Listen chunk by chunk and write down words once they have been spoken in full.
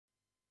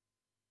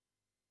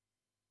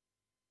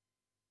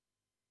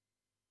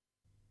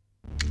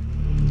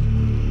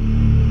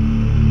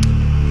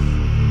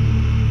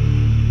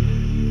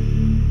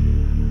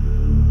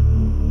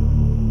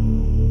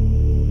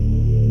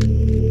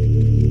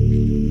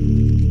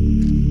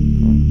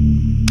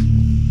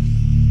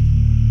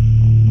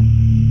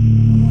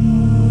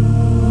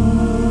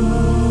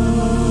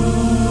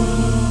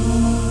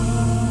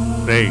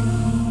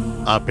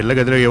ఆ పిల్ల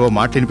గదిలో ఏవో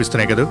మాటలు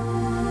వినిపిస్తున్నాయి కదా.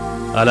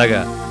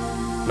 అలాగా,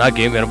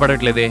 నాకేం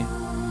వినపడట్లేదే.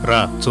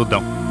 రా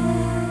చూద్దాం.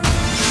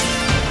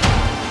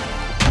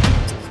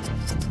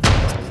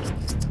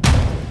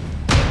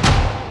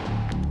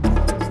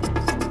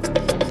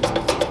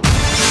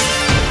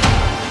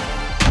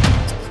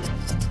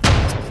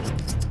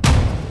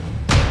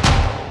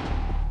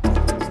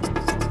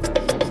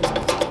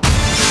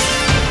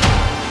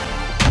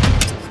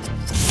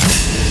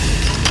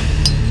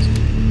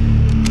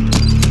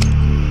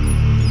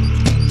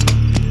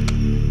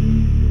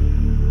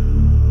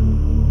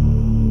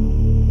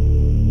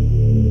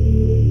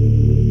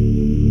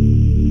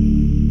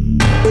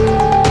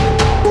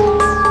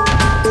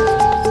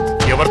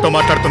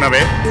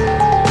 మాట్లాడుతున్నావే?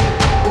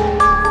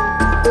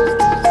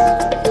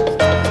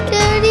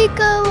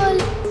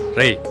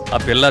 రేయ్, ఆ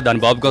పిల్ల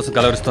దాని బాబు కోసం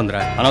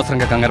కలవరిస్తుందిరా.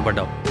 అనవసరంగా కంగారు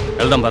పడ్డావు.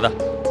 వెళ్దాం పద.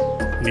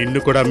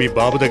 నిన్ను కూడా మీ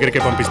బాబు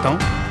దగ్గరికే పంపిస్తాం,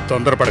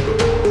 తొందరపడకు.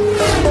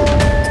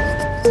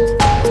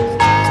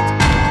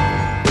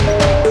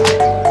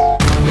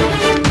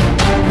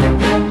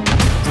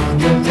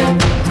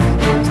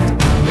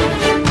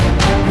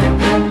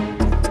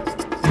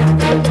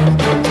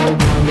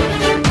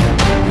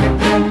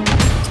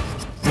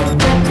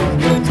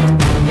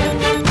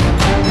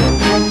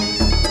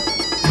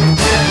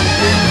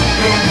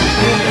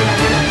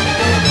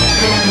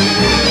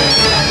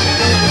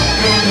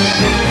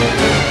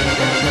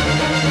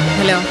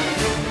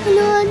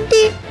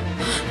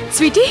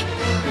 స్వీటీ,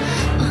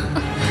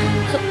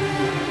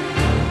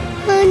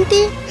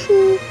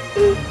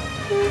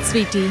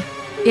 స్వీటీ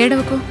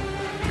ఏడవకు.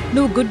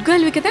 నువ్వు గుడ్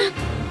గర్ల్వి కదా.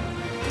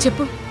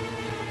 చెప్పు,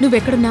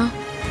 నువ్వెక్కడున్నావు?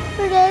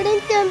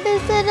 డాడీని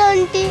చంపేస్తారా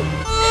ఆంటీ?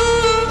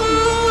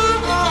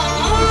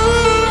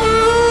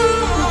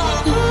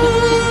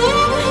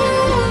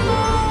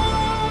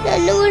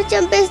 నన్ను కూడా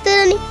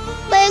చంపేస్తారని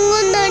భయంగా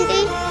ఉందా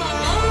ఆంటీ?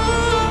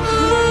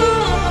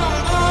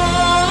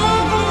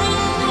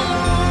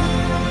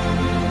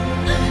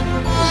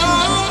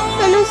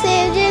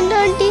 సేవ్ చేయండి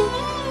ఆంటీ,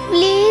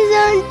 ప్లీజ్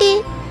ఆంటీ.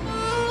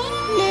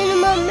 నేను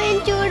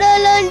మమ్మీని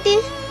చూడాలంటీ.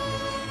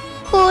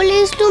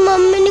 పోలీసులు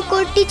మమ్మీని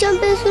కొట్టి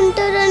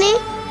చంపేస్తుంటారని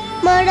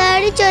మా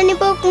డాడీ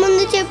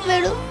చనిపోకముందు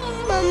చెప్పాడు.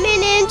 మమ్మీ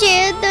నేను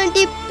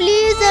చేయొద్దంటీ,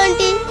 ప్లీజ్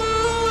ఆంటీ.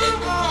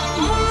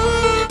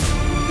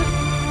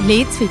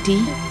 లేదు స్వీటీ,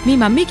 మీ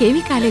మమ్మీకి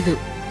ఏమీ కాలేదు.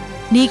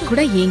 నీకు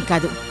కూడా ఏం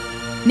కాదు.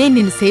 నేను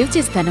నిన్ను సేవ్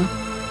చేస్తాను.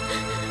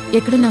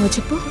 ఎక్కడున్నావో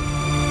చెప్పు.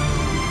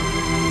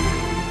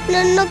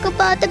 నన్ను ఒక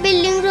పాత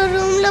బిల్డింగ్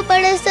రూమ్ లో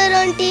పడేస్తారు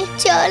ఆంటీ.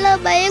 చాలా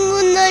భయంగా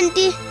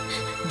ఉందంటీ.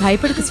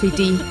 భయపడకు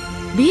Sweety,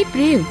 be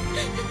Brave.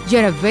 You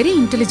are a very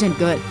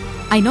intelligent girl,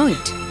 I know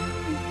it.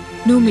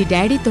 నువ్వు మీ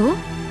డాడీతో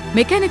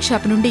మెకానిక్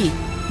షాప్ నుండి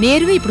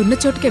నేరుగా ఇప్పుడున్న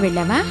చోటుకే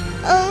వెళ్ళావా?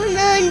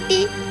 అవునా ఆంటీ?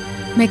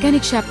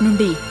 మెకానిక్ షాప్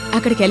నుండి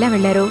అక్కడికి ఎలా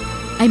వెళ్లారో,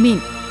 ఐ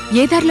మీన్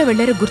ఏ దారిలో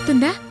వెళ్లారో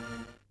గుర్తుందా?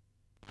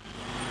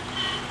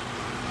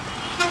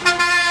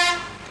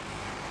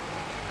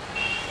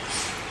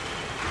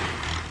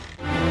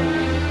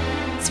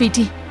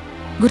 స్వీటీ,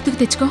 గుర్తుకు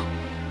తెచ్చుకో.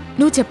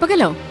 నువ్వు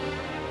చెప్పగలవు.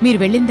 మీరు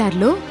వెళ్ళిన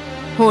దారిలో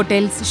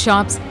హోటల్స్,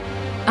 షాప్స్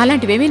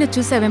అలాంటివేమైనా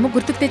చూసావేమో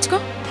గుర్తుకు తెచ్చుకో.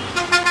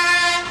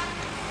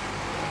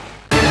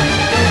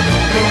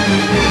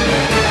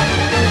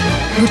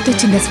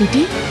 గుర్తొచ్చిందా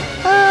స్వీటీ?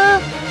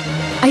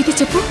 అయితే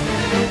చెప్పు.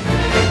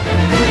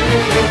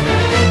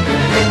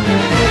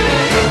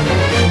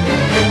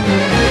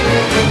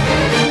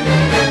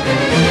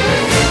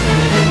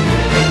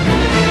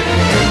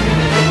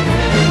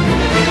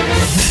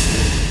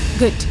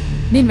 గుడ్.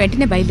 నేను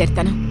వెంటనే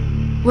బయలుదేరుతాను.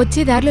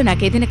 వచ్చే దారిలో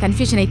నాకేదైనా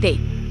కన్ఫ్యూజన్ అయితే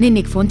నేను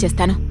నీకు ఫోన్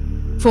చేస్తాను.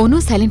 ఫోను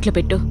సైలెంట్లో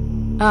పెట్టు.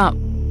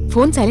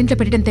 ఫోన్ సైలెంట్లో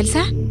పెట్టడం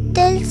తెలుసా?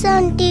 తెలుసా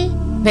ఆంటీ.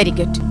 Very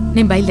good.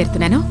 నేను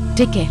బయలుదేరుతున్నాను.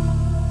 Take care.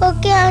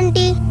 Okay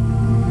aunty.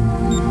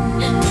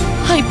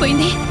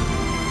 అయిపోయింది,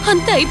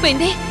 అంతా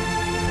అయిపోయింది.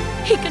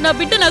 ఇక నా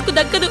బిడ్డ నాకు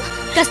దక్కదు.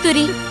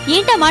 కస్తూరి,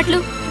 ఏంటా మాటలు?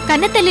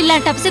 కన్న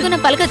తల్లిలాంటి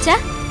అపశకునం పలకొచ్చా?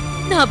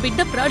 నా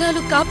బిడ్డ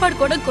ప్రాణాలు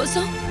కాపాడుకోవడం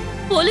కోసం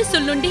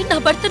పోలీసుల నుండి నా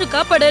భర్తను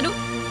కాపాడాను.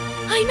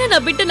 అయినా నా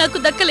బిడ్డ నాకు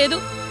దక్కలేదు.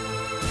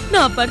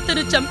 నా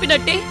భర్తను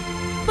చంపినట్టే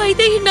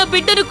వైదేహి నా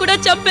బిడ్డను కూడా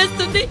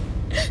చంపేస్తుంది.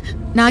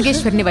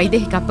 నాగేశ్వర్ని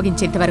వైదేహికి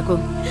అప్పగించేంత వరకు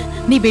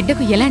నీ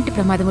బిడ్డకు ఎలాంటి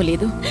ప్రమాదమూ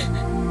లేదు.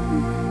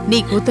 నీ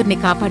కూతుర్ని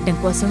కాపాడడం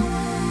కోసం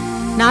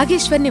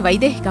నాగేశ్వర్ని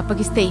వైదేహికి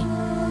అప్పగిస్తే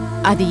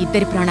అది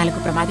ఇద్దరి ప్రాణాలకు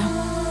ప్రమాదం.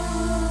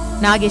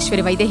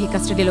 నాగేశ్వరి వైదేహి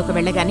కస్టడీలోకి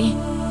వెళ్ళగానే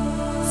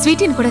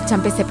స్వీటీని కూడా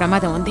చంపేసే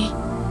ప్రమాదం ఉంది.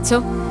 సో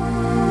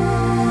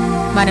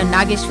మనం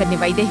నాగేశ్వర్ని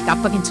వైదేహికి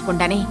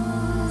అప్పగించకుండానే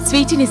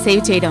స్వీటీని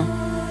సేవ్ చేయడం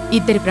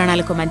ఇద్దరి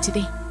ప్రాణాలకు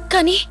మంచిది.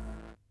 కానీ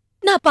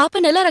నా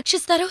పాపను ఎలా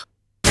రక్షిస్తారు?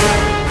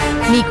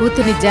 నీ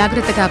కూతుర్ని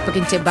జాగ్రత్తగా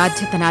అప్పగించే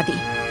బాధ్యత నాది.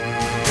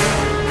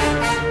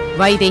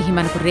 వైదేహి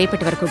మనకు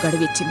రేపటి వరకు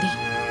గడువిచ్చింది.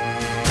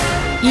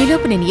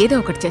 ఈలోపు నేను ఏదో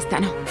ఒకటి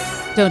చేస్తాను.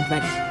 Don't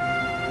worry.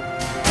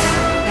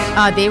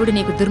 ఆ దేవుడు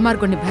నీకు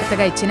దుర్మార్గుణ్ణి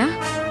భర్తగా ఇచ్చినా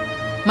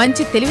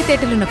మంచి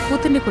తెలివితేటలున్న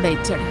కూతుర్ని కూడా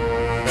ఇచ్చాడు.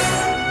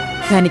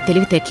 దాని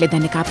తెలివితేటలే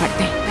దాన్ని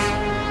కాపాడతాయి.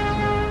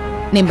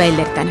 నేను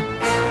బయలుదేరుతాను.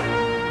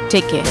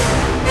 Take care.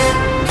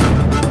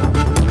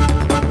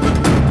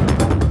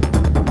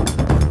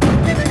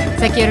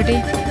 సెక్యూరిటీ,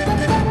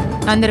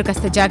 అందరూ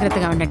కాస్త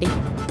జాగ్రత్తగా ఉండండి.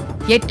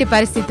 ఎట్టి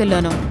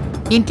పరిస్థితుల్లోనూ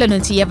ఇంట్లో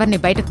నుంచి ఎవరిని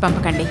బయటకు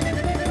పంపకండి.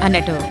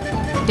 అన్నట్టు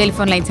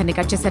టెలిఫోన్ లైన్స్ అన్ని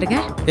cut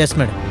చేశారుగా? Yes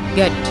madam.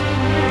 Good.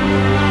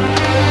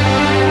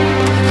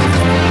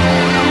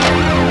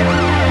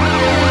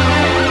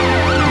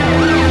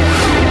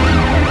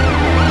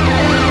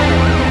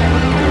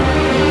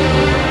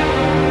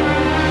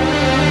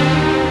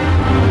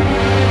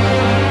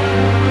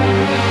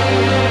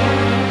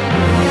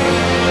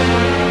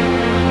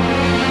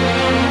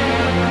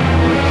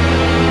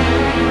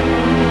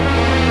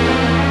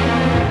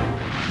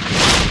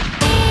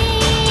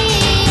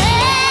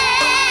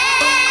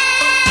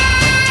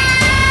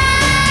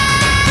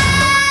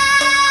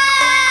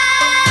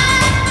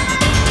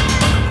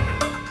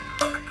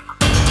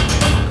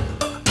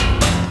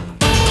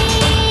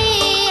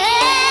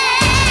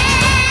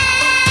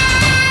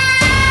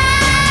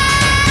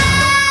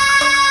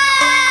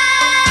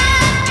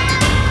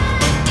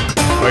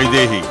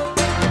 Vaidehi,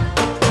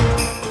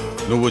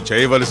 నువ్వు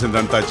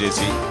చేయవలసిందంతా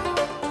చేసి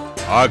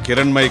ఆ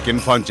కిరణ్మయికి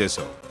ఇన్ఫార్మ్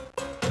చేశావు.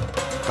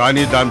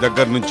 కానీ దాని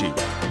దగ్గర నుంచి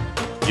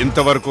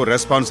ఇంతవరకు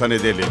రెస్పాన్స్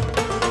అనేదే లేదు.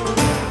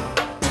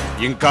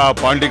 ఇంకా ఆ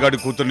పాండిగాడి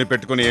కూతుర్ని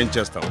పెట్టుకుని ఏం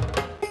చేస్తావు?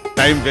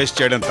 టైం వేస్ట్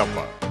చేయడం తప్ప.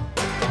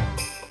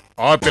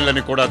 ఆ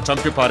పిల్లని కూడా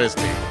చంపి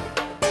పారేస్తే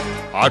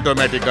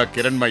ఆటోమేటిక్గా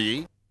కిరణ్మయి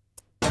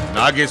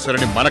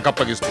నాగేశ్వరిని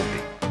మనకప్పగిస్తుంది.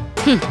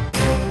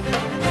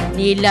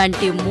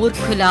 నీలాంటి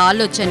మూర్ఖుల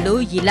ఆలోచనలు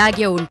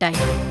ఇలాగే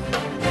ఉంటాయి.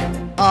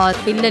 ఆ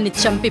పిల్లని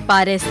చంపి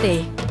పారేస్తే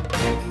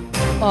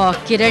ఆ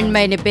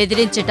కిరణ్మయిని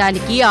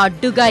బెదిరించటానికి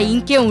అడ్డుగా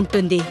ఇంకే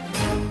ఉంటుంది.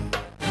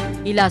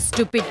 ఇలా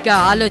స్టూపిడ్గా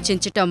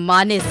ఆలోచించటం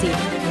మానేసి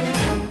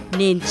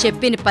నేను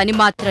చెప్పిన పని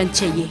మాత్రం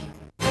చెయ్యి.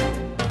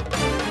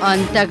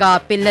 అంతగా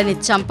ఆ పిల్లని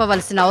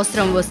చంపవలసిన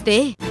అవసరం వస్తే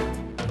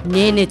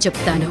నేనే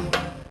చెప్తాను.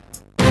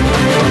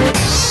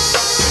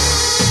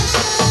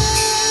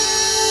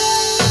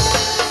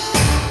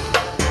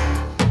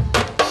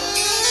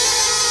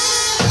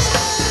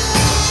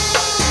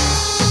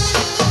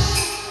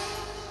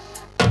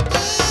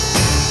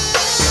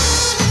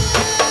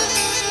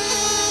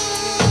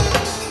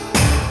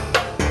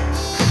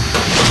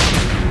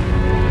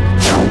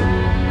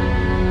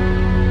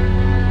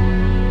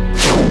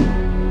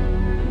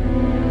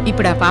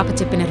 ఇప్పుడు ఆ పాప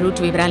చెప్పిన రూట్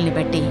వివరాలని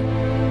బట్టి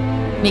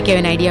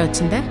మీకేమైనా ఐడియా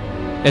వచ్చిందా?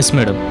 Yes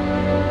madam.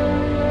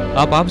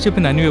 ఆ పాప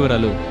చెప్పిన అన్ని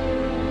వివరాలు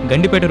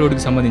గండిపేట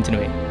రోడ్డుకి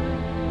సంబంధించినవే.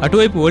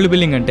 అటువైపు ఓల్డ్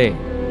బిల్డింగ్ అంటే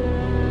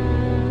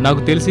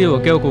నాకు తెలిసి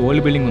ఒకే ఒక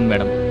ఓల్డ్ బిల్డింగ్ ఉంది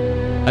మేడం.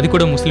 అది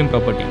కూడా ముస్లిం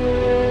ప్రాపర్టీ.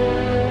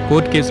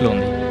 కోర్టు కేసులో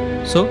ఉంది.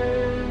 సో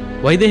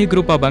వైదేహి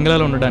గ్రూప్ ఆ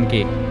బంగ్లాలో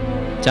ఉండడానికి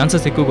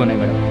ఛాన్సెస్ ఎక్కువగా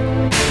ఉన్నాయి మేడం.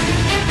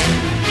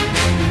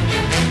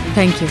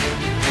 Thank you.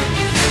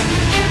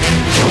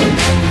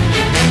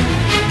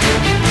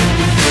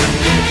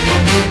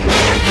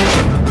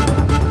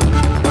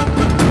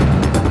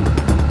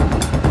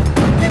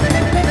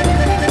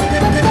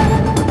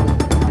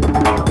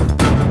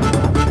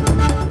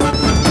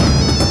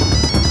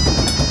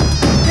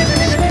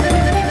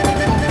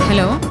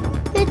 హలో,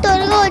 మీరు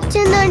త్వరగా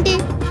వచ్చిందండి.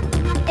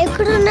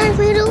 ఎక్కడున్నారు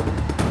మీరు?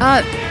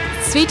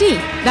 స్వీటీ,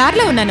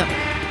 దారిలో ఉన్నాను.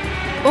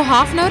 ఓ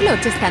హాఫ్ అన్ అవర్లో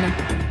వచ్చేస్తాను.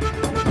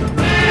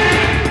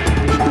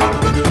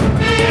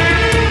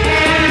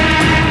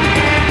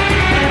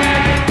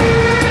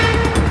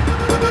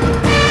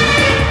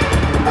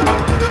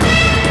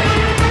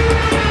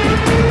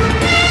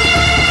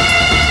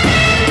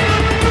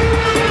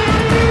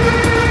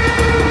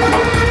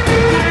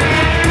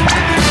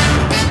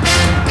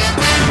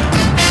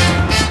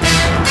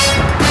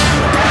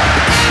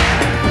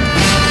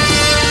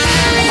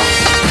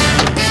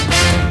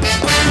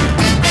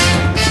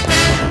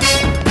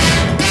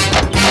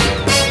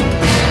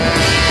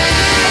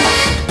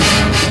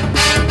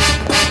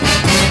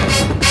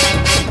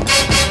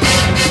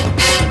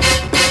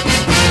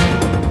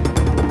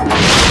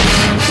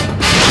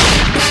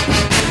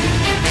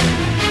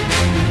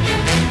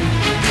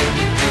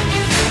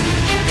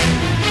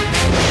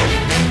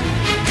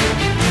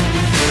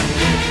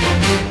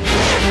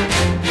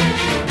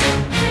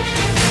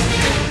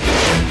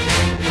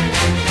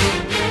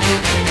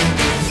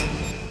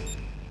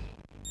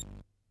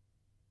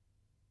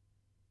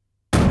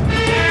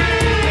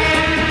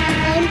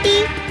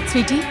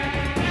 స్వీటీ,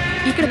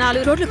 ఇక్కడ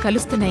 4 రోడ్లు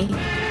కలుస్తున్నాయి.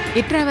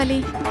 ఎటు రావాలి?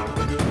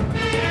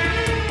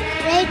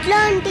 రైట్లో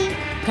ఆంటీ.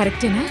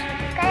 కరెక్టేనా?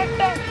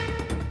 కరెక్టే.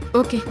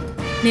 ఓకే,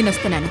 నేను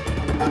వస్తున్నాను.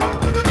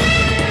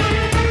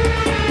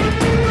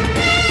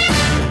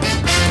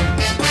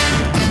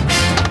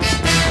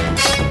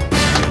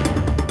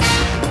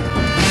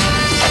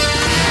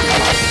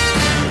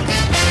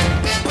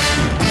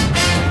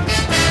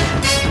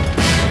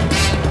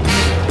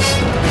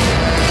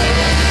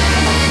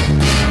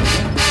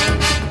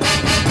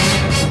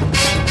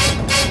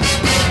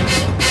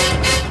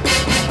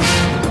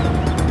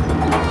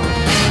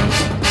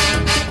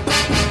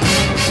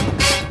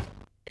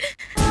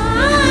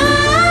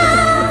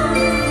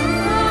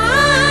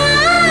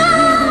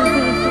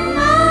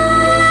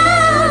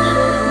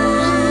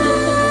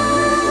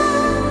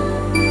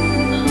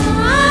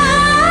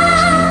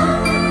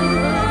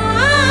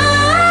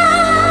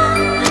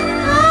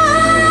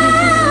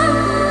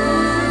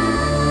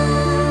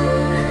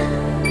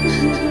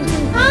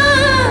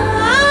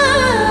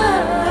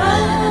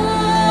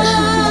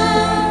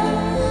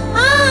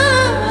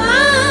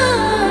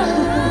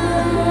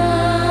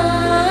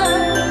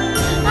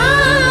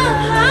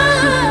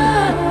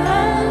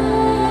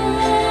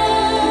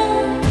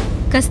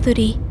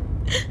 కస్తూరి,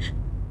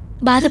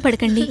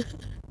 బాధపడకండి.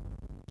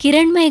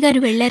 కిరణ్మయ్య గారు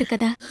వెళ్లారు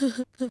కదా,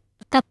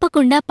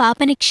 తప్పకుండా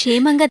పాపని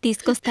క్షేమంగా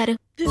తీసుకొస్తారు.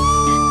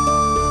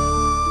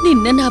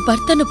 నిన్న నా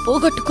భర్తను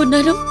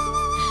పోగొట్టుకున్నాను,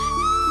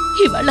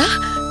 ఇవాళ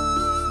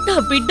నా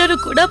బిడ్డను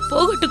కూడా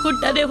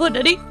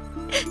పోగొట్టుకుంటానేమోనని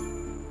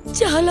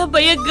చాలా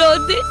భయంగా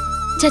ఉంది.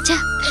 చచ్చా,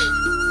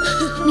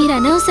 మీరు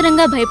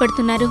అనవసరంగా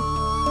భయపడుతున్నారు.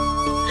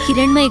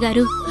 కిరణ్మయ్య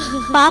గారు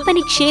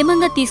పాపని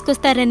క్షేమంగా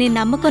తీసుకొస్తారనే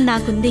నమ్మకం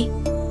నాకుంది.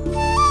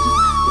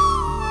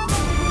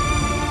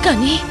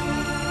 కానీ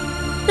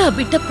నా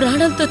బిడ్డ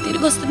ప్రాణాలతో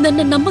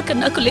తిరిగొస్తుందన్న నమ్మకం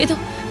నాకు లేదు.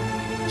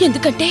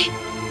 ఎందుకంటే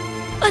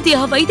అది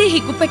ఆ వైదేహి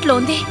గుప్పెట్లో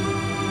ఉంది.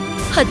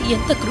 అది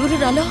ఎంత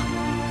క్రూరురాలో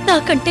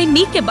నాకంటే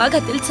నీకే బాగా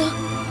తెలుసా.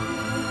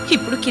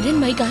 ఇప్పుడు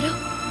కిరణ్మయ్య గారు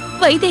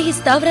వైదేహి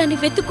స్థావరాన్ని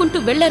వెతుక్కుంటూ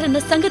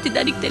వెళ్లారన్న సంగతి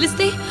దానికి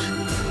తెలిస్తే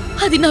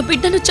అది నా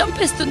బిడ్డను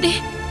చంపేస్తుంది.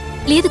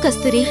 లేదు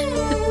కస్తూరి,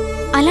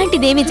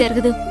 అలాంటిదేమీ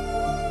జరగదు.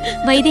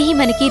 వైదేహి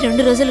మనకి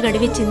 2 రోజులు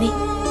గడివిచ్చింది.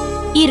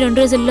 ఈ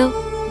 2 రోజుల్లో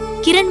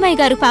కిరణ్మయ్య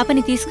గారు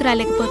పాపని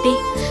తీసుకురాలేకపోతే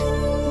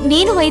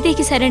నేను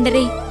వైదేహికి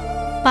సరెండరై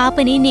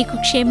పాపని నీకు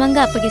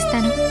క్షేమంగా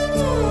అప్పగిస్తాను.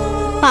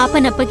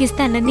 పాపను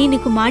అప్పగిస్తానని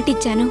నీకు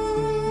మాటిచ్చాను.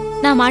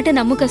 నా మాట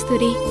నమ్ము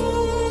కస్తూరి.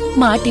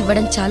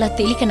 మాటివ్వడం చాలా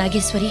తేలిక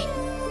నాగేశ్వరి,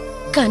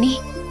 కానీ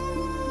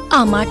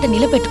ఆ మాట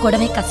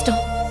నిలబెట్టుకోవడమే కష్టం.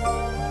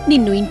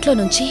 నిన్ను ఇంట్లో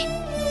నుంచి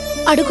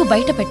అడుగు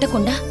బయట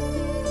పెట్టకుండా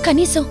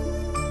కనీసం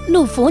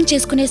నువ్వు ఫోన్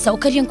చేసుకునే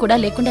సౌకర్యం కూడా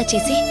లేకుండా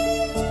చేసి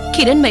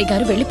కిరణ్మయ్య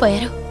గారు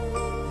వెళ్ళిపోయారు.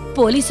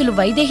 పోలీసులు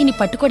వైదేహిని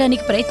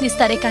పట్టుకోవడానికి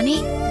ప్రయత్నిస్తారే కానీ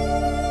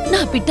నా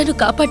బిడ్డను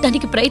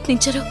కాపాడడానికి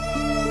ప్రయత్నించరు.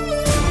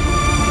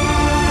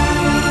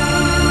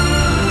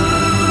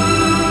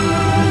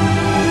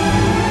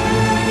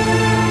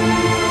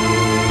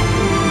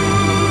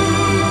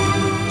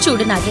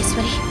 చూడు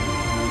నాగేశ్వరి,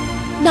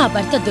 నా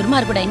భర్త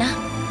దుర్మార్గుడైనా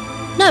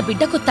నా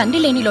బిడ్డకు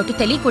తండ్రి లేని లోటు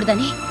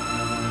తెలియకూడదని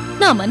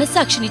నా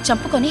మనస్సాక్షిని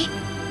చంపుకొని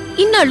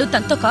ఇన్నాళ్లు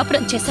తనతో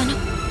కాపురం చేశాను.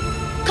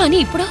 కాని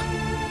ఇప్పుడు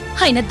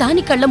ఆయన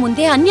దాని కళ్ల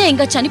ముందే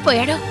అన్యాయంగా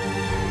చనిపోయాడు.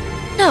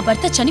 నా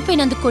భర్త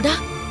చనిపోయినందుకు కూడా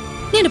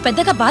నేను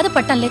పెద్దగా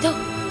బాధపడటం లేదు.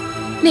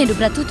 నేను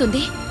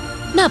బ్రతుకుతుంది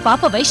నా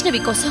పాప వైష్ణవి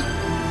కోసం.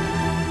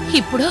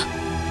 ఇప్పుడు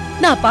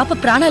నా పాప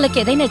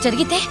ప్రాణాలకేదైనా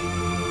జరిగితే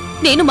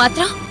నేను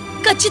మాత్రం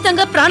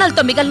ఖచ్చితంగా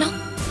ప్రాణాలతో మిగలను.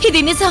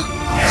 ఇది నిజం.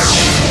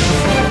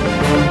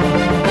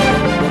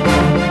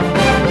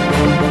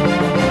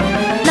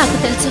 నాకు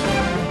తెలుసు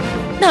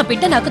నా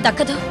బిడ్డ నాకు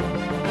దక్కదు.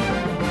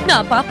 నా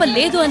పాప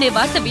లేదు అనే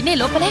వార్త వినే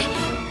లోపలే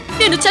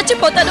నేను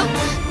చచ్చిపోతాను.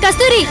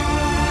 కస్తూరి,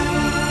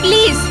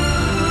 ప్లీజ్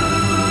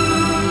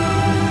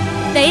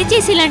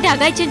దయచేసి ఇలాంటి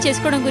అగాయిత్యం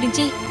చేసుకోవడం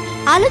గురించి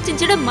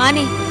ఆలోచించడం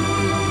మానే.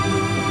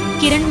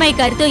 కిరణ్మయ్య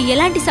గారితో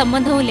ఎలాంటి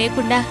సంబంధం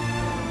లేకుండా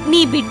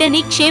నీ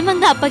బిడ్డని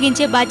క్షేమంగా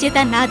అప్పగించే బాధ్యత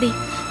నాది.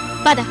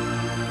 పద,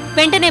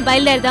 వెంటనే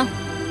బయలుదేరదాం.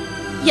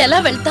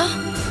 ఎలా వెళ్తా?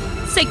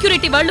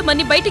 సెక్యూరిటీ వాళ్ళు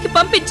మన్ని బయటికి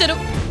పంపించరు.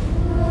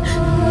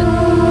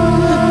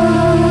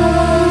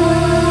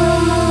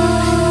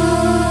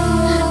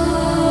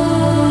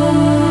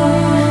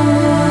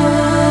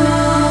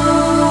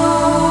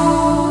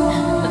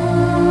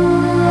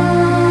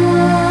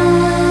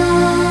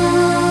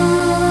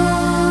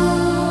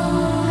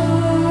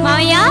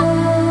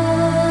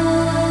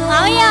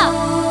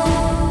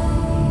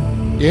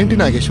 ఏంటి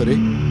నాగేశ్వరి?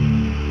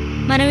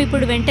 మనం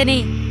ఇప్పుడు వెంటనే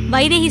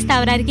వైదేహి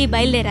స్థావరానికి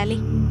బయలుదేరాలి.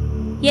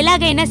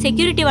 ఎలాగైనా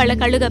సెక్యూరిటీ వాళ్ళ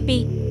కళ్ళు గప్పి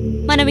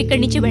మనం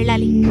ఇక్కడి నుంచి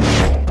వెళ్ళాలి.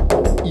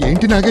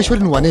 ఏంటి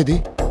నాగేశ్వరి నువ్వు అనేది?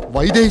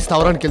 వైదేహి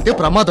స్థావరానికి వెళ్తే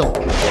ప్రమాదం.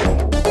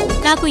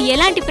 నాకు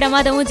ఎలాంటి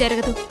ప్రమాదమూ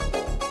జరగదు.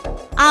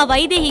 ఆ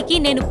వైదేహికి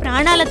నేను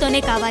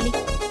ప్రాణాలతోనే కావాలి.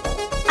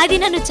 అది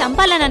నన్ను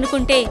చంపాలని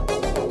అనుకుంటే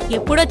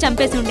ఎప్పుడో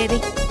చంపేసి ఉండేది.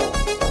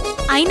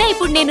 అయినా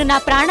ఇప్పుడు నేను నా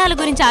ప్రాణాల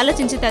గురించి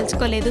ఆలోచించి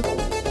తలుచుకోలేదు.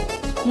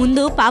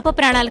 ముందు పాప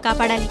ప్రాణాలు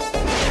కాపాడాలి.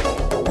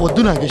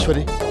 వద్దు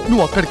నాగేశ్వరి,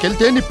 నువ్వు అక్కడికి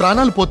వెళ్తే నీ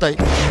ప్రాణాలు పోతాయి.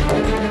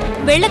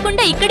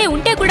 వెళ్లకుండా ఇక్కడే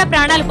ఉంటే కూడా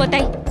ప్రాణాలు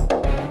పోతాయి.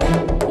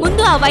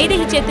 ముందు ఆ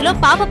వైదేహి చేతిలో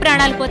పాప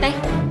ప్రాణాలు పోతాయి.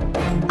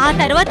 ఆ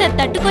తర్వాత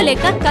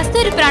తట్టుకోలేక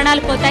కస్తూరి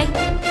ప్రాణాలు పోతాయి.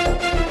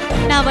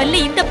 నా వల్ల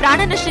ఇంత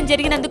ప్రాణ నష్టం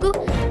జరిగినందుకు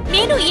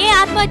నేను ఏ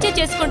ఆత్మహత్య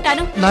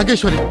చేసుకుంటాను?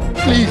 నాగేశ్వరి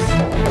ప్లీజ్,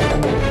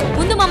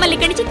 ముందు మమ్మల్ని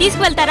ఇక్కడి నుంచి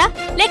తీసుకువెళ్తారా,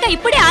 లేక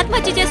ఇప్పుడే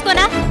ఆత్మహత్య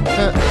చేసుకోనా?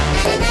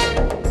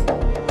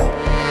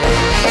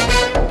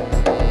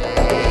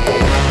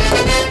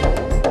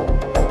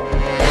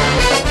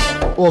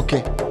 ఓకే,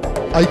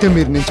 అయితే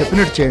మీరు నేను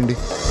చెప్పినట్టు చేయండి.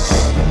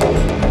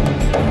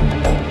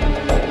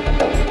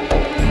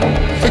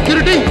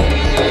 Security,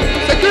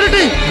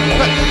 security!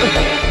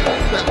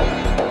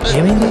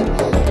 ఏమైంది?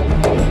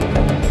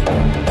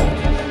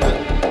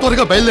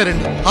 త్వరగా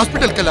బయలుదేరండి,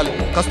 హాస్పిటల్కి వెళ్ళాలి.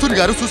 కస్తూరి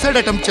గారు సూసైడ్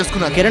అటెంప్ట్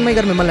చేసుకున్నారు. కిరణ్మయ్య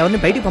గారు మిమ్మల్ని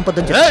ఎవరిని బయటికి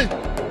పంపొద్దని చెప్పారు.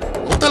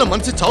 అవతల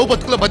మనిషి చావు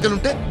బతుకుల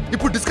మధ్యలుంటే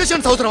ఇప్పుడు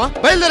డిస్కషన్స్ అవసరమా?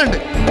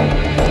 బయలుదేరండి.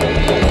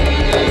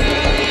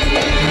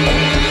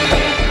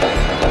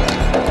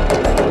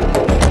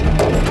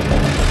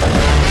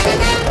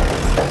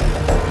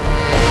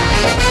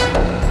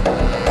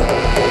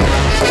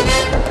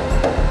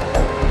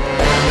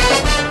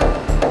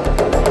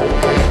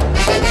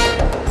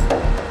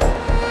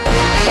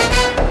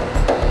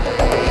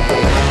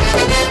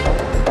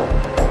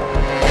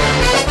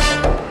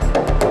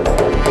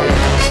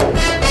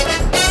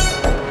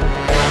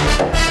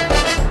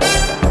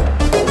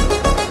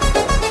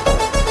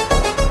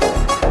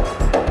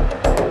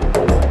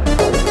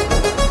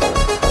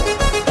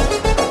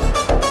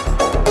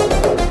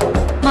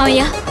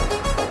 మావయ్య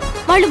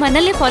వాళ్ళు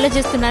మనల్ని ఫాలో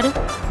చేస్తున్నారు.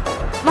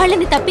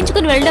 వాళ్ళని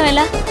తప్పించుకుని వెళ్ళడం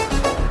ఎలా?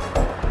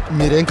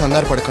 మీరేం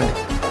కంగారు పడకండి,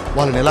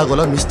 వాళ్ళని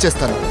ఎలాగోలా మిస్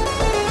చేస్తాను.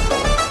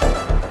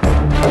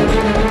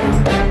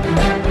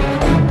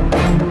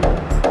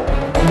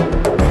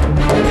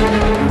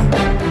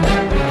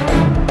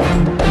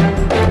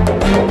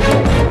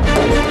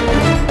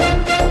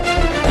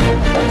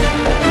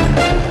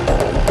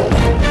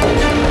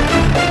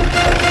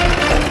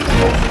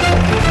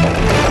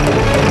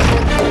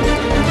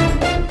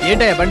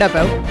 ఏంటయ్యా బండి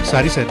ఆపావు?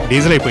 సారీ సార్,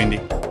 డీజిల్ అయిపోయింది.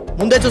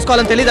 ముందే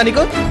చూసుకోవాలని తెలీదా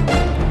నీకు?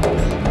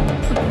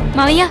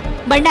 మావయ్య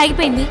బండి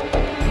ఆగిపోయింది,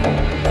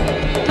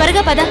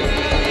 త్వరగా పద.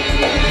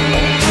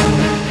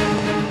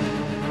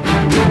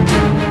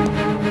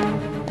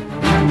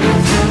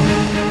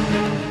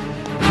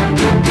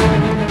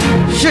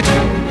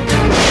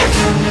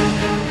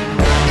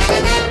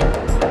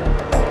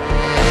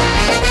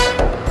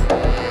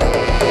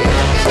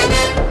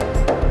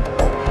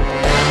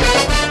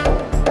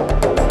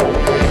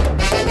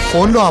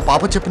 ఫోన్లో ఆ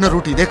పాప చెప్పిన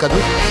రూట్ ఇదే కదూ?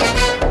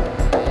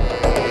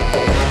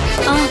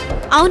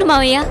 అవును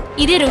మావయ్య,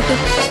 ఇదే రూటు.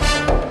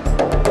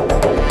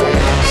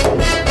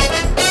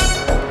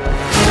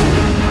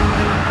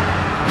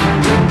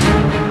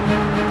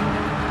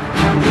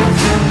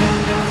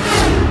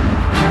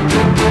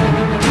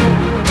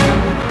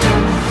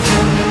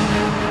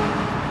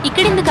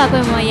 ఇక్కడెందుకు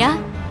ఆపావు మావయ్య?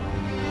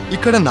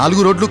 ఇక్కడ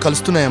 4 రోడ్లు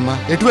కలుస్తున్నాయమ్మా,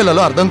 ఎటు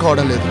వెళ్ళాలో అర్థం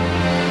కావడం లేదు.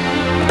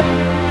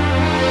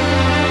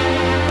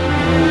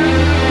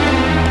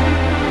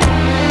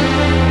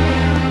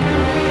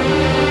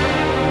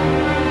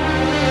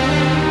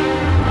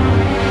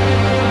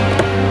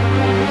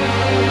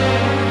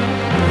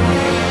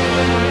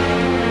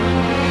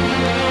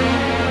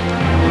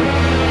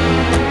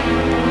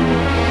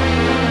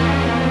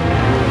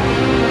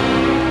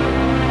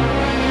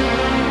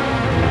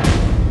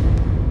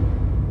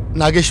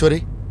 నాగేశ్వరి,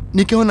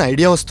 నీకేమన్నా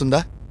ఐడియా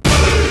వస్తుందా?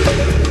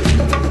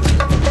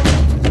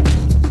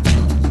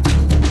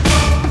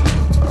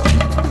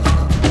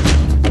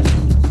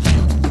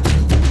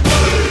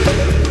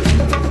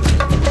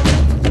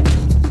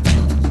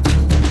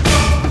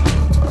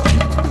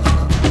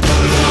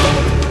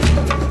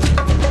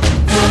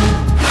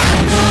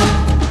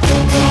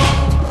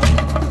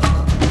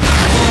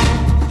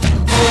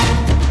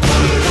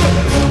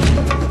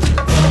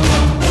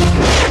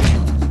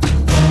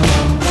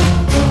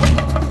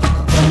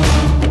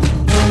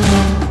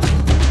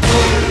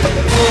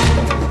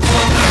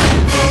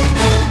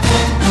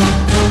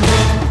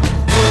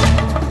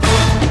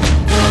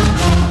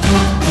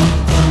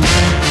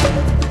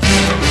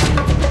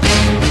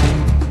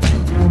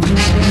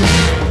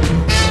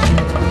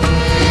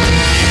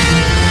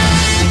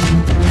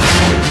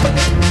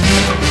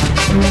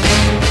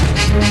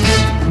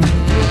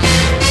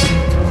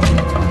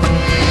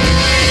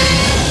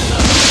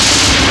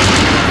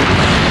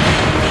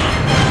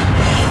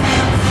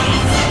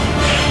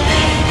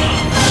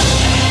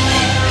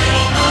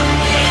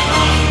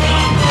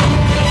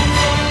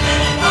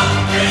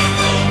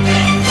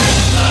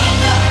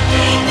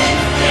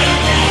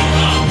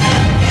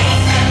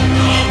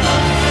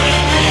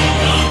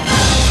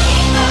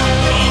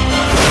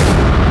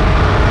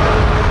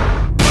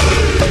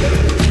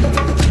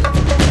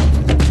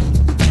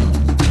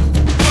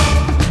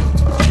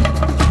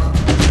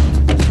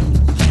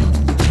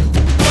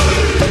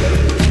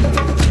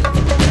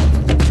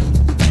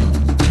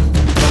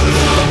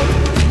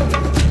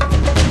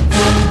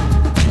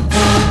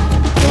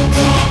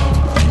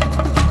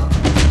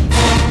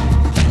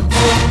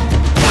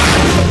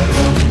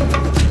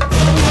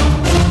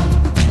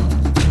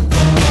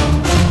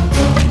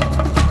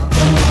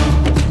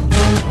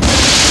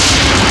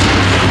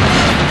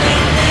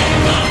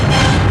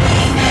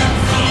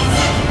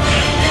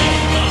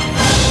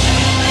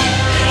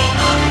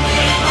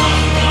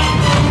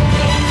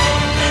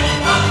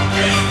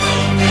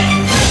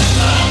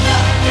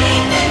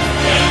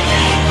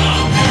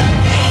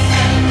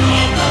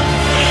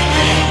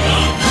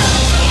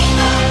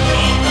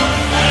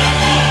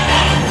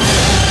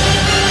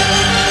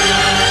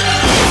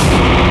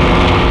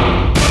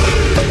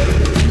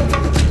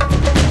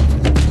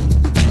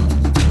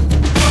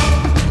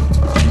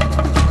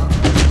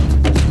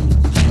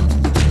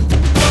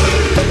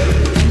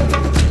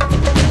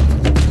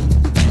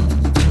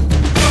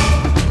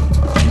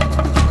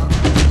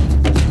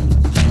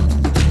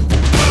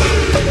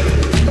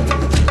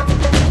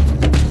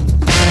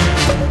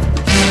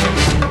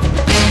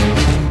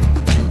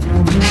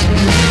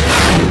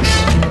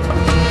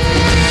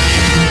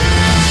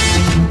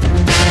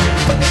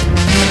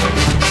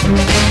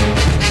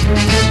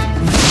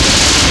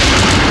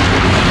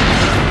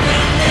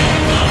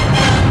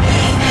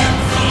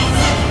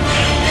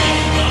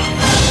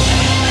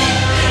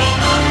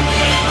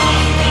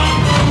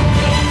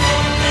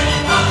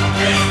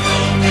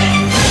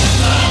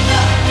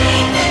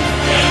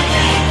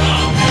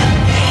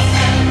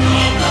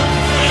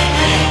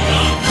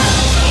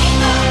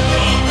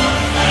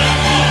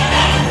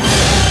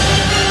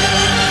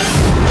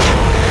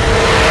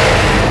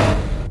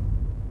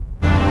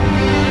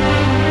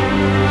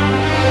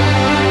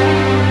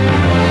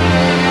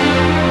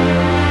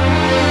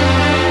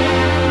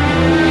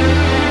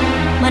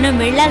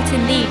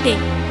 కరెక్టే.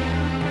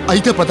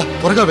 అయితే పద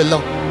త్వరగా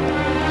వెళ్దాం.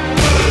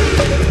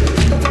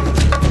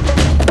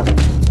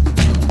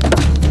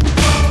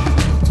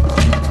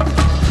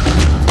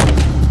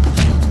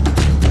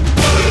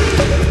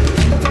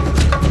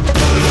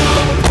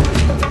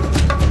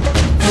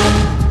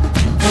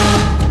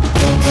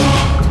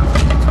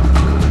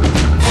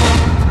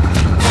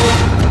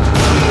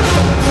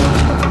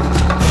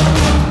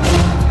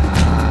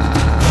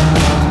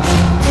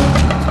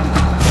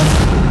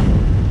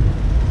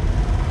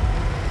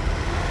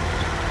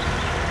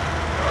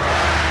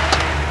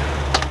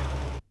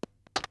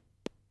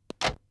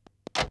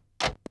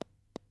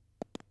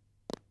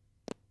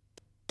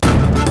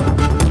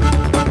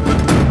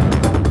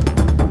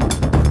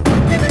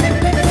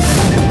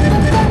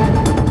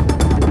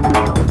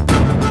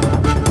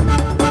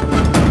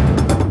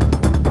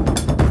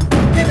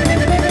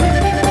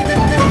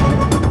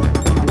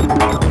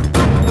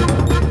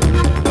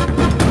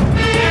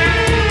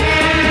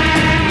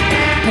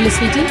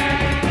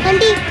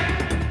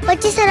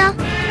 వచ్చేసారా?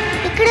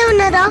 ఇక్కడే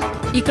ఉన్నారా?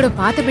 ఇక్కడ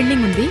పాత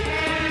బిల్డింగ్ ఉంది,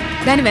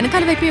 దాని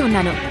వెనకాల వైపే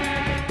ఉన్నాను.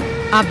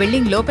 ఆ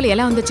బిల్డింగ్ లోపల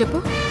ఎలా ఉందో చెప్పు.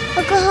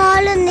 ఒక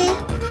హాల్ ఉంది,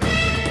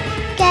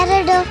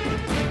 క్యారిడార్,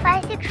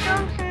 5-6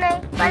 రూమ్స్ ఉన్నాయి.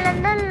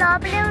 వాళ్ళందరూ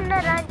లోపలే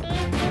ఉన్నారు ఆంటీ.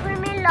 ఇప్పుడు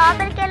మీరు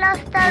లోపలికి ఎలా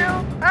వస్తారు?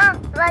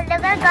 వాళ్ళ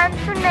దగ్గర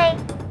గన్స్ ఉన్నాయి,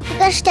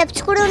 ఇక్కడ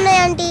స్టెప్స్ కూడా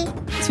ఉన్నాయి ఆంటీ.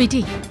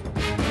 స్వీటీ,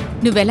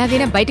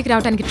 నువ్వెలాగైనా బయటికి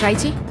రావడానికి ట్రై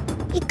చేయి.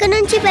 ఇక్కడ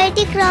నుంచి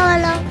బయటికి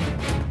రావాలా?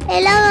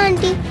 ఎలా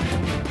ఆంటీ?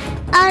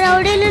 ఆ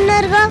రౌడీలు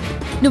ఉన్నారుగా.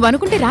 నువ్వు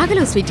అనుకుంటే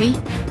రాగలవు స్వీటీ,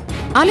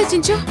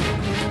 ఆలోచించు.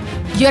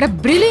 You are a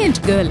brilliant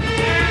girl.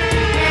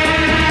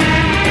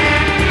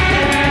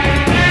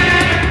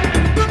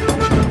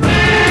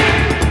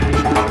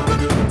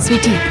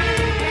 Sweety,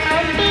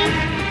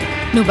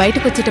 నువ్వు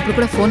బయటకు వచ్చేటప్పుడు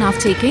కూడా ఫోన్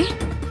ఆఫ్ చేయకే,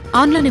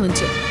 ఆన్లోనే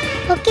ఉంచు.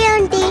 Okay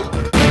aunty.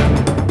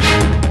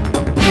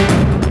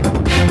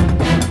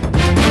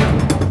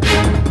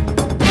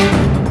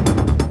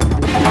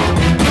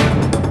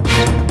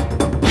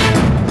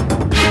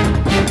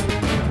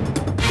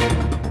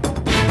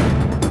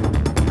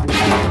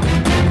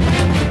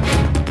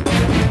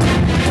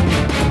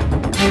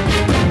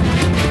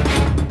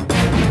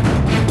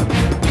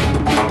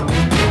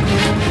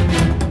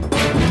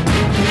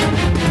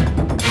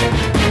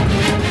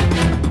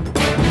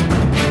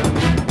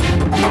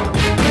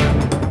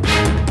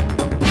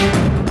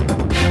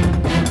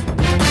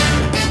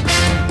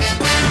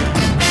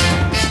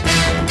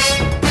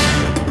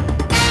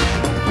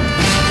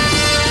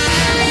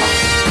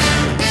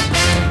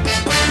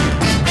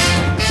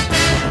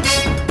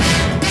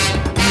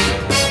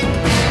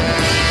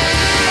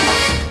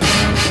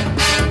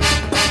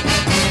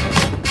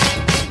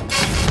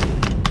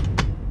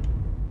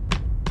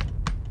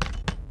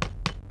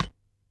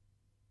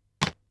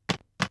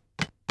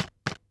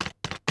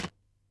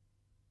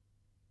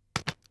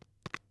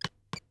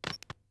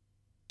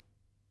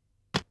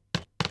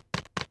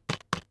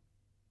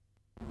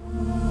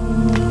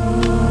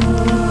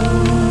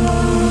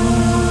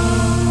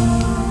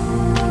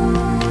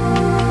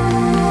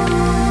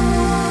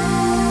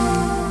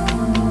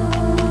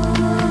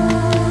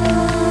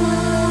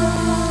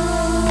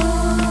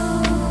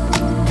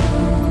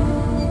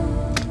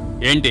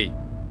 ఏంటి?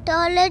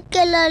 టాయిలెట్కి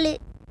వెళ్ళాలి.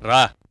 రా.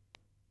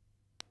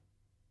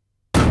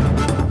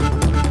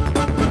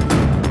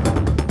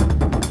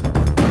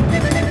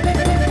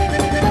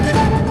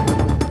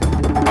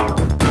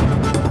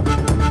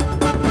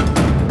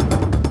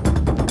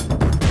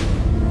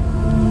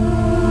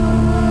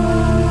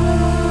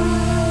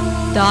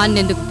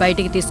 దాన్నెందుకు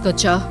బయటికి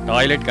తీసుకొచ్చా?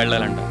 టాయిలెట్కి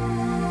వెళ్ళాలంట.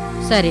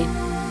 సరే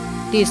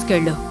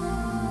తీసుకెళ్ళు,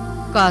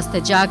 కాస్త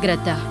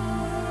జాగ్రత్త.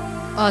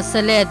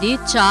 అసలే అది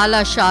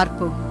చాలా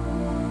షార్పు.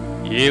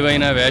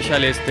 ఏవైనా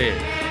వేషాలేస్తే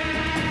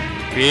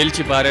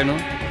పేల్చి పారేను.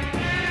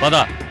 పద.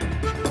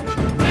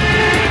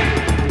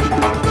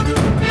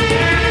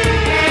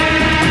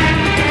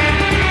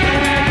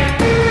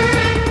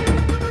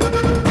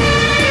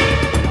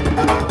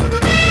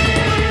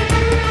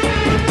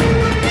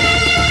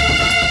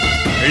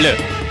 వెళ్ళు.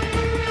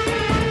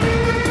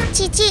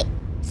 చిచి,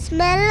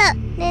 స్మెల్.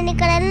 నేను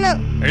ఇక్కడ వెళ్ళను.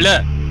 వెళ్ళు.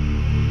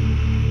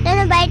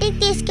 నన్ను బయటికి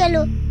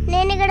తీసుకెళ్ళు,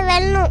 నేను ఇక్కడ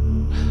వెళ్ళను.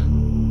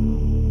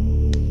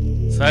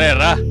 సరే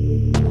రా.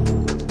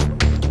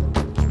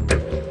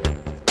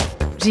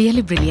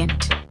 Really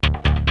brilliant.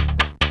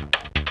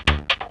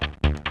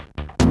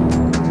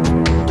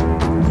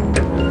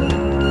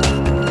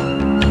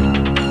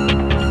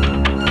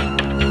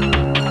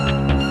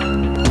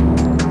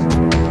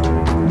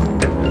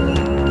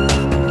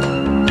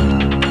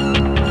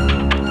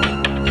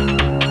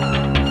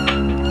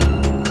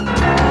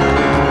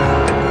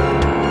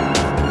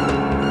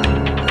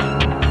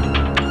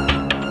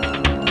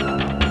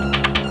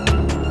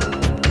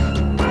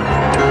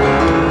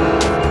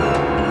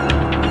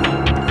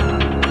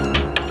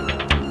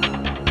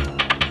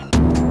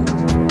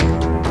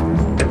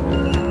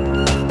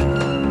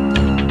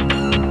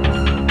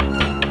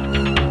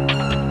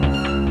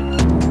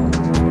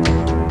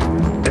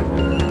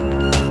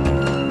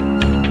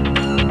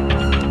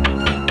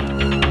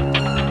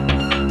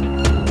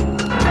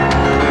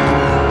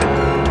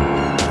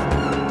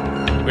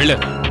 వెళ్ళు.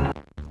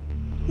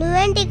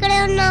 నువ్వేంటి ఇక్కడే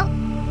ఉన్నావు?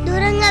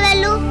 దూరంగా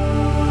వెళ్ళు.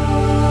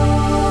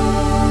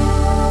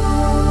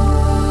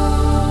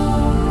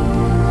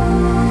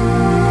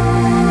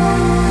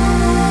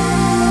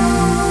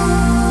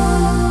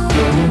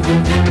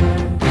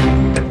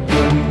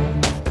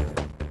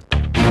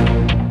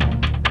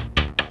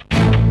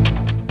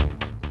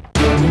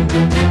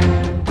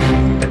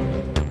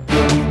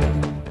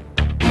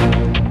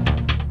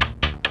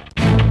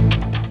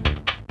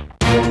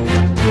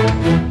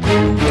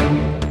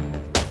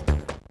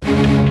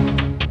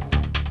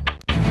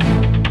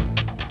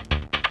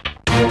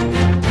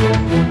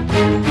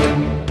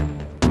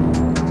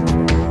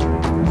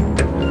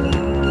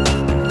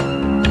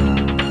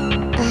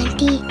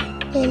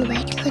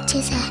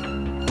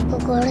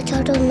 గోడ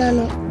చోటు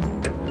ఉన్నాను.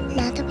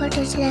 నాతో పాటు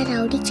వచ్చిన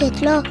రౌడీ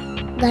చేతిలో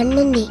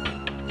గన్నుంది.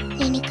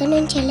 నేను ఇక్కడ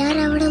నుంచి ఎలా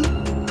రావడం?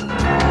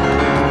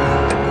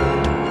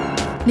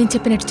 నేను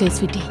చెప్పినట్టు చేయి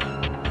స్వీటీ.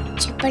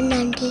 చెప్పండి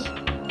ఆంటీ,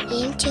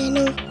 ఏం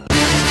చేయను?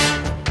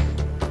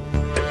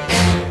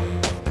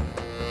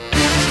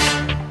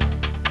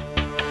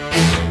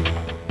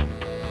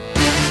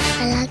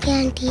 అలాగే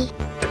ఆంటీ.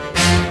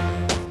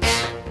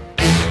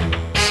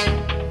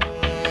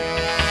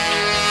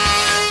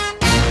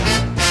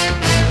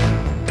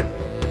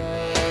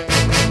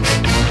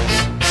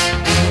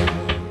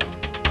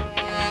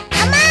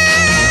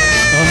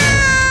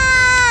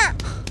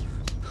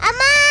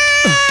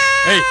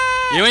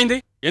 ఏమైంది?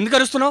 ఎందుకు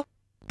అరుస్తున్నావు?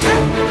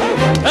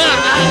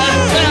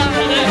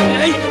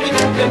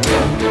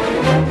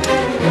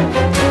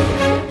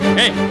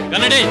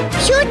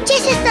 షూట్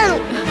చేసేస్తాను.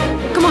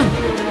 కమాన్.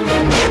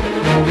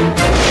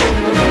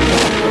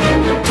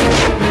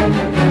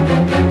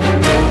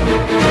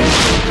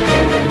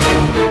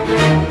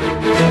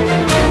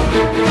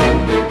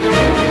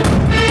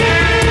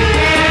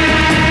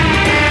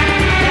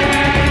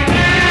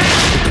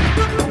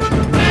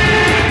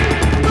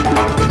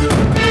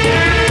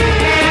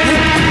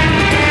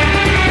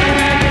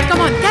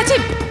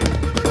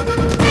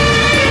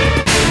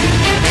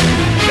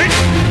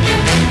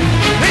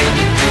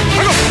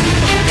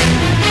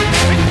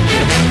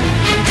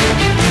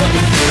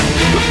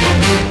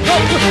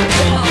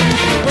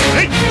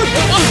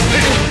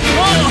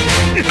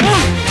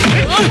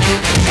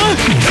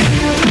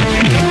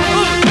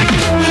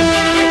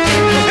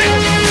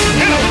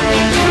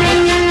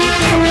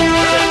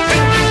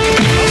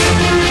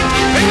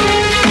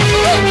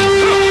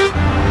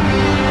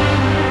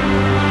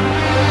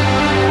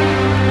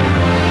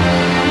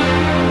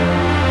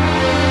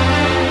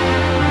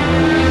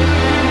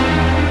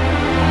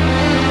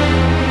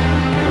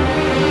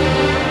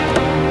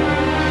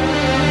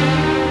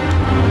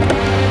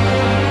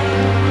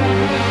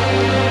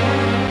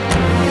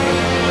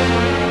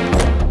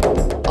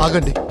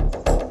 ఆగండి.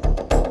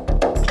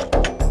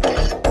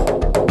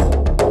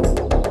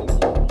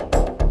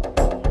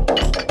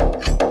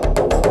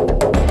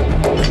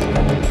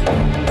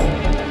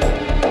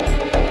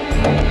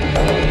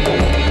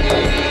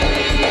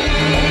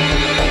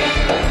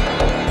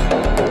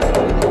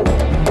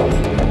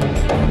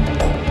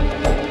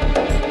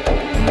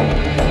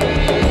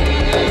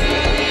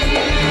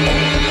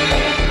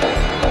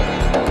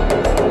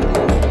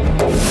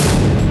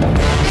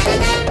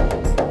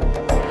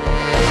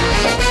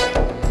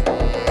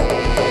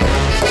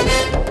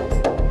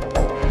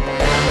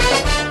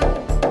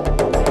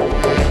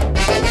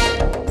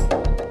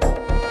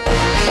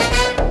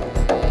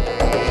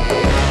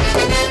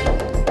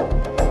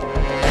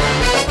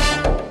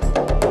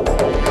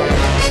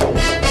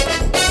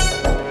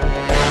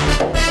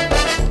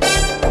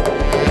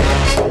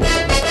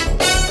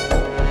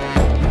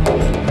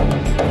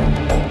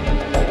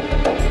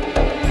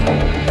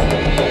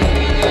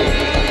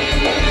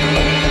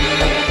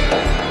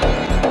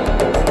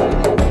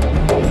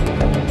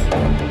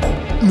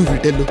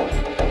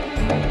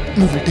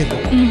 నువ్వు ఇటెళ్ళు.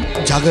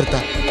 జాగ్రత్త.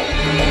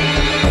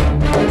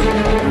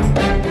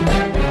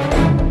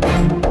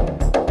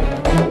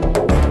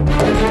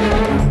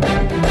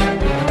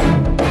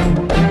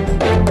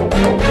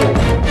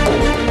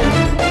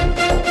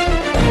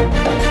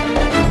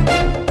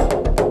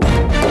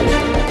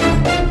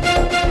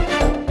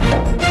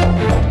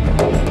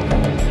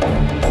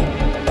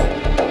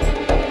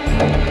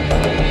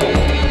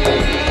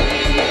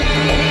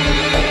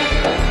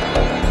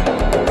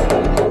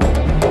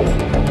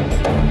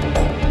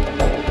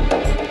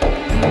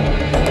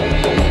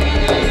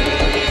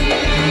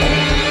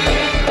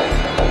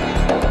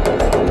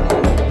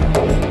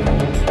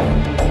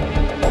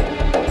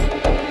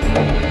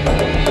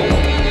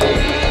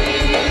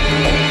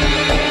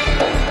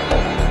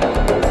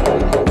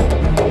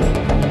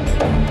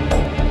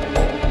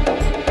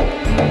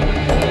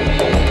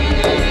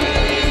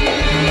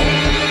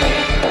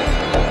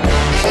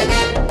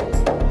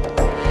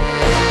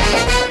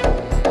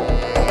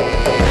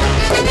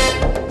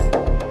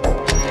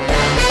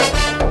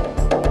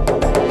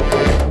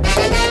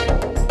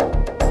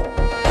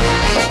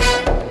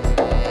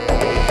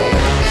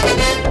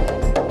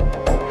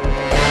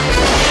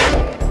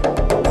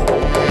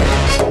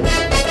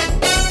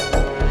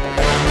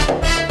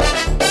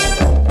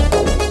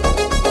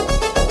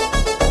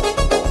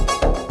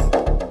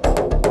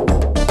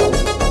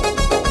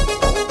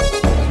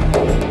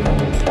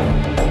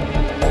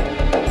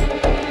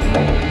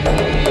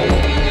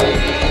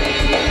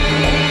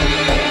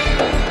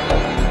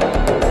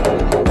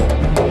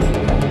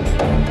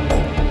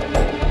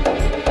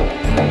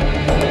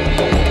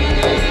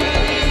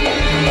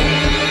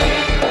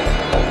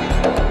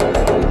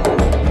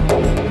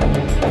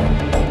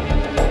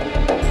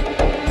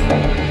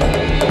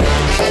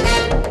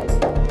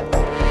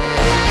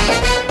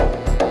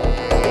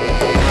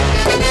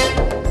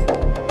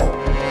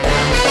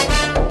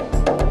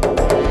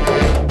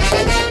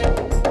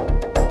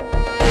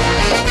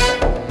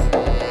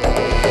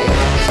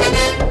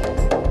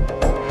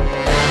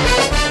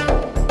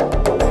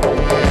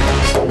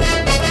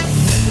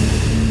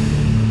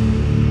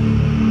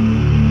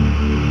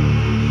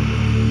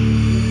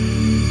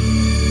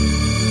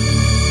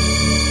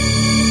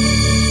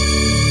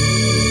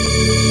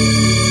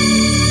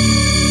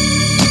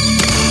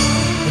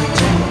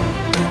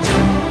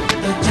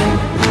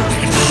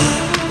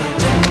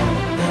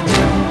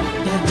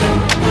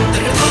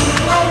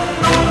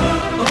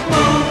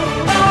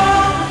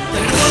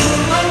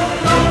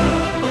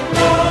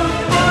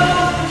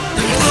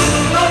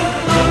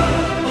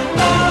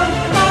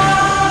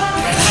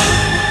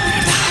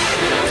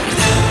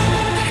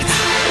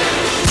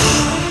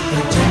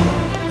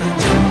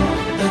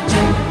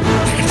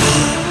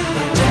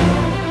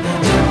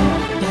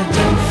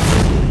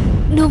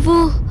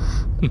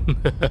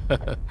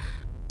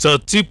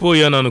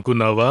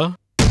 చచ్చిపోయాననుకున్నావా?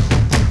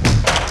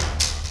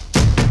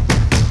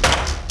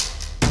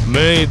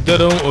 మే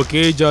ఇద్దరం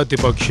ఒకే జాతి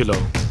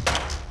పక్షులం.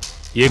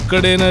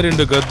 ఎక్కడైనా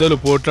రెండు గద్దలు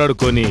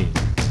పోట్లాడుకొని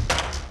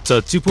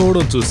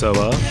చచ్చిపోవడం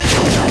చూసావా?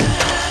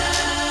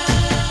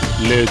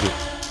 లేదు,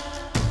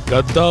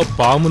 గద్ద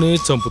పామునే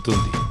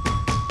చంపుతుంది.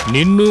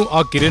 నిన్ను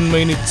ఆ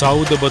కిరణ్మయిని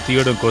చావు దెబ్బ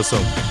తీయడం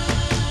కోసం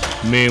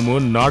మేము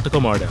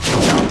నాటకమాడాం.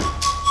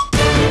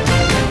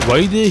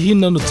 వైదేహి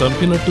నన్ను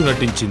చంపినట్టు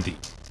నటించింది,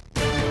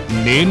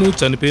 నేను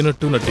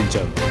చనిపోయినట్టు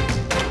నటించాను.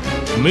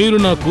 మీరు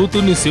నా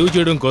కూతుర్ని సేవ్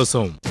చేయడం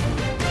కోసం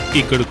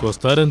ఇక్కడికి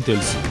వస్తారని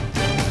తెలుసు.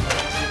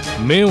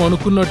 మేం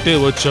అనుకున్నట్టే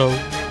వచ్చావు,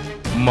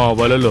 మా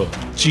వలలో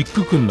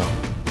చిక్కుకున్నాం.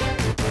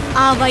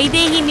 ఆ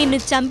వైదేహి నిన్ను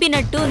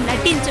చంపినట్టు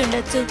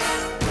నటించుండొచ్చు,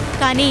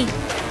 కానీ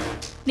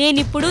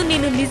నేనిప్పుడు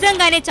నిన్ను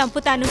నిజంగానే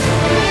చంపుతాను.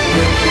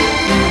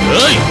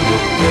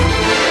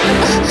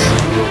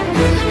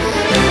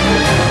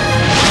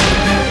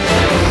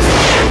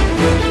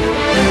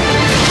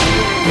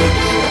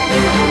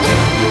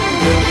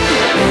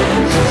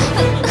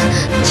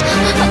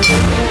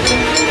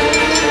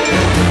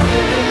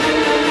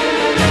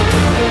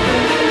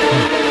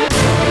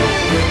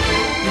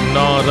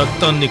 నా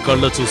రక్తాన్ని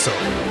కళ్ళ చూసా,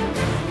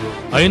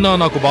 అయినా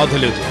నాకు బాధ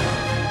లేదు.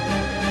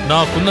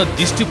 నాకున్న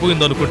దిష్టి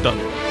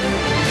పోయిందనుకుంటాను.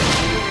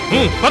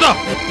 పద,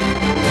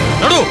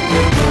 నడు,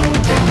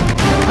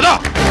 పద.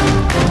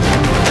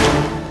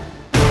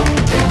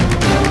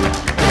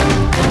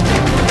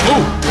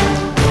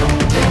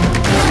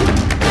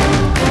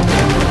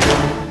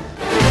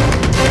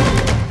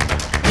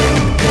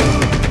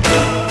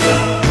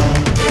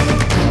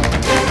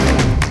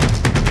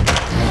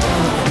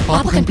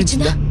 పాప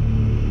కనిపించిందా?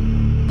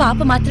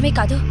 పాప మాత్రమే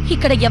కాదు,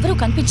 ఇక్కడ ఎవరూ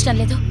కనిపించడం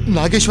లేదు.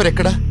 నాగేశ్వర్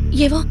ఎక్కడా?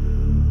 ఏవో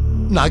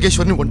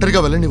నాగేశ్వర్ని ఒంటరిగా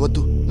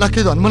వెళ్ళనివద్దు,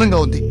 నాకేదో అనుమానంగా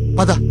ఉంది.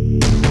 పద.